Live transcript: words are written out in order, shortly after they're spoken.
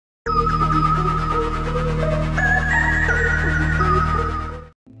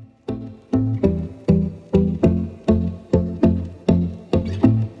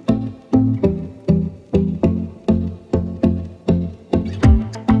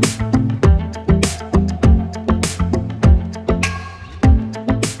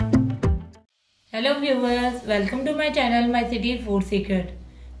Hello viewers, welcome to my channel My City Food Secret.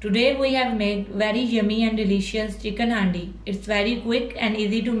 Today we have made very yummy and delicious chicken handi. It's very quick and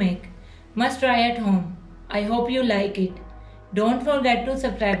easy to make. Must try at home. I hope you like it. Don't forget to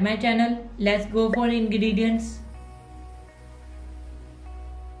subscribe my channel. Let's go for ingredients.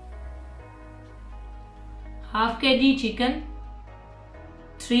 Half kg chicken,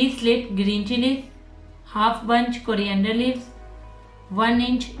 3 slit green chilies, half bunch coriander leaves, 1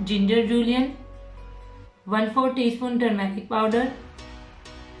 inch ginger julienne, 1/4 teaspoon turmeric powder,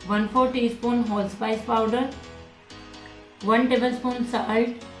 1/4 teaspoon allspice powder, 1 tablespoon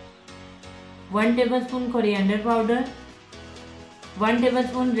salt, 1 tablespoon coriander powder, 1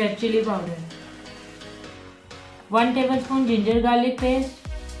 tablespoon red chili powder, 1 tablespoon ginger garlic paste,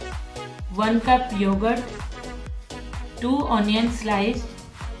 1 cup yogurt, 2 onions sliced,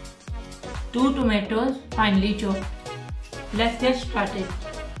 2 tomatoes finely chopped. Let's get started.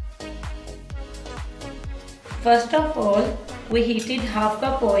 First of all, we heated half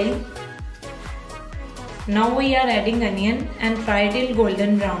cup oil. Now we are adding onion and fry till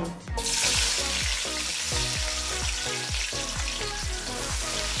golden brown.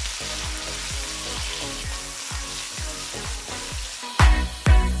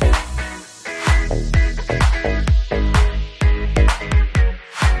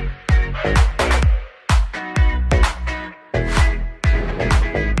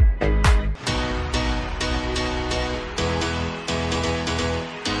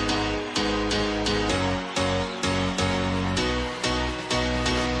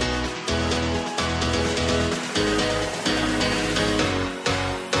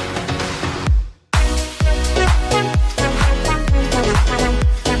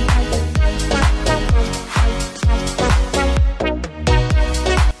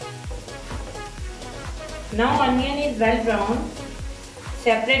 Now onion is well browned,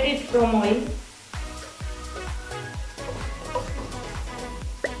 separate it from oil.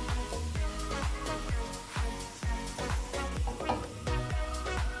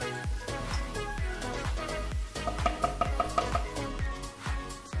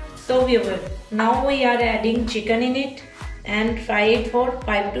 So viewers, now we are adding chicken in it and fry it for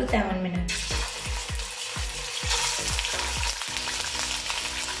 5 to 7 minutes.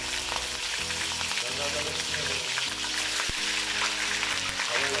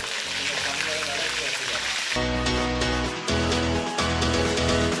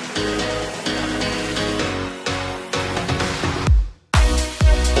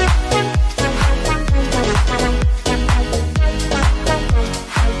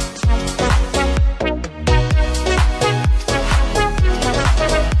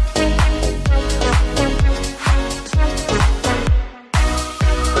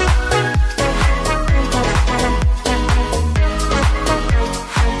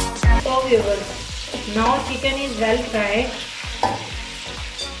 Now chicken is well fried.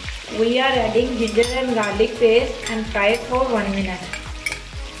 We are adding ginger and garlic paste and fry it for 1 minute.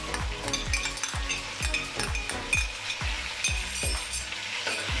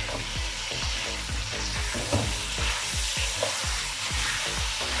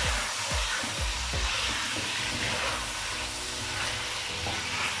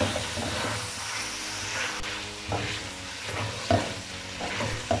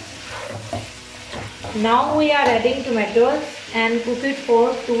 Now we are adding tomatoes and cook it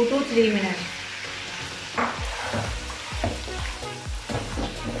for 2 to 3 minutes.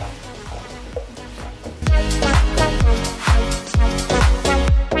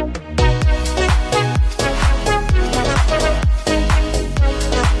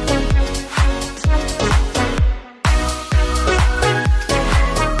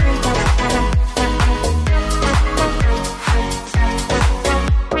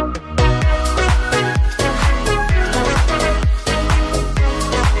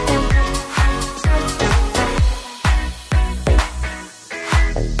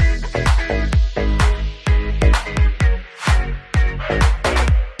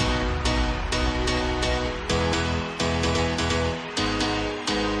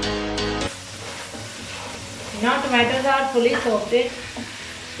 Now tomatoes are fully sauteed.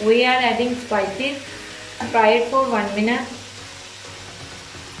 We are adding spices. Fry it for 1 minute.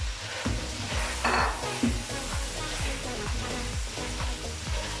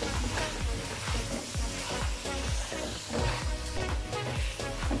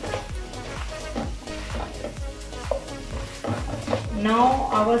 Now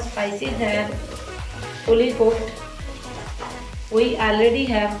our spices are fully cooked. We already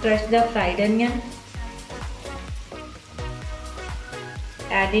have crushed the fried onion.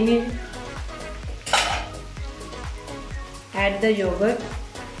 Add in it. Add the yogurt.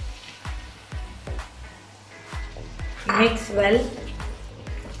 Mix well.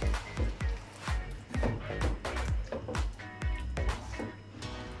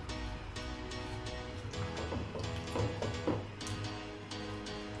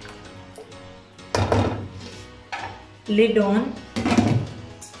 Lid on.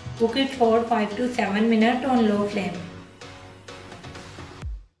 Cook it for 5 to 7 minutes on low flame.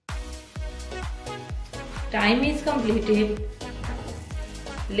 Time is completed.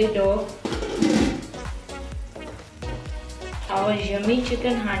 Lid off. Our yummy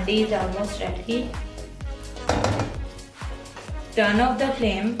chicken handi is almost ready. Turn off the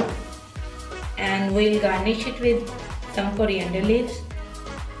flame and we'll garnish it with some coriander leaves,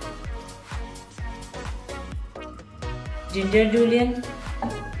 ginger julienne,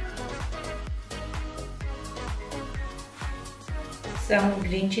 some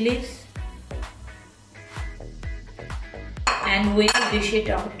green chilies, and we'll dish it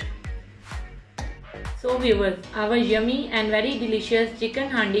out. So viewers, our yummy and very delicious chicken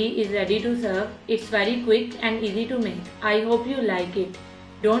handi is ready to serve. It's very quick and easy to make. I hope you like it.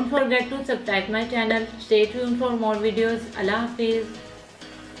 Don't forget to subscribe my channel. Stay tuned for more videos. Allah Hafiz.